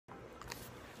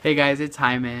Hey guys, it's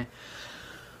Jaime.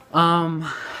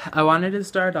 I wanted to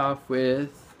start off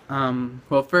with,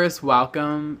 well, first,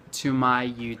 welcome to my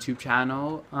YouTube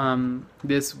channel.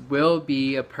 This will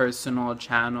be a personal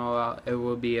channel. It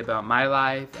will be about my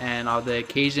life and all the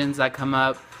occasions that come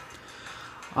up.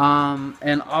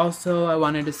 And also, I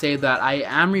wanted to say that I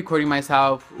am recording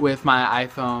myself with my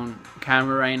iPhone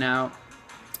camera right now.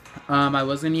 I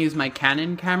was gonna use my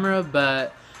Canon camera,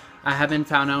 but I haven't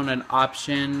found out an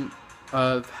option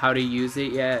of how to use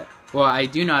it yet. Well, I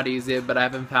do know how to use it, but I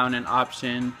haven't found an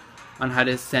option on how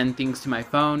to send things to my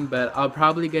phone, but I'll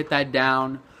probably get that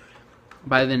down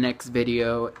by the next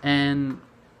video, and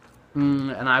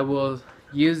I will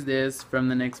use this from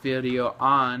the next video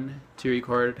on to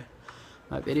record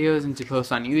my videos and to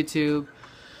post on YouTube.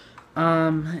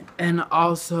 And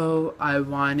also I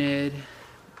wanted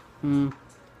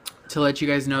to let you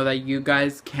guys know that you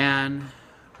guys can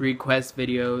request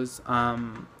videos.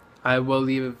 I will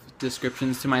leave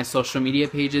descriptions to my social media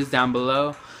pages down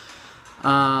below.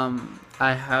 I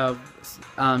have,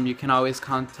 you can always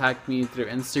contact me through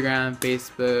Instagram,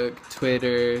 Facebook,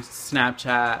 Twitter,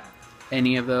 Snapchat,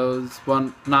 any of those.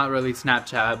 Well, not really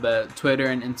Snapchat, but Twitter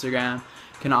and Instagram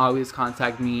can always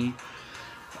contact me.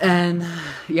 And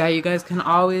yeah, you guys can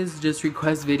always just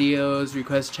request videos,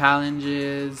 request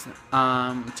challenges,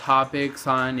 topics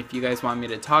on if you guys want me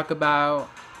to talk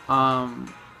about.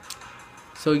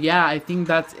 So yeah, I think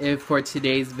that's it for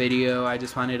today's video. I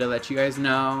just wanted to let you guys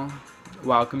know,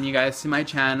 welcome you guys to my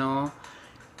channel,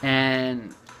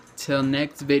 and till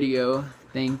next video,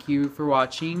 thank you for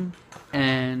watching,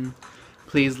 and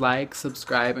please like,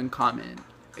 subscribe, and comment.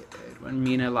 It would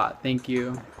mean a lot. Thank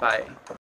you. Bye.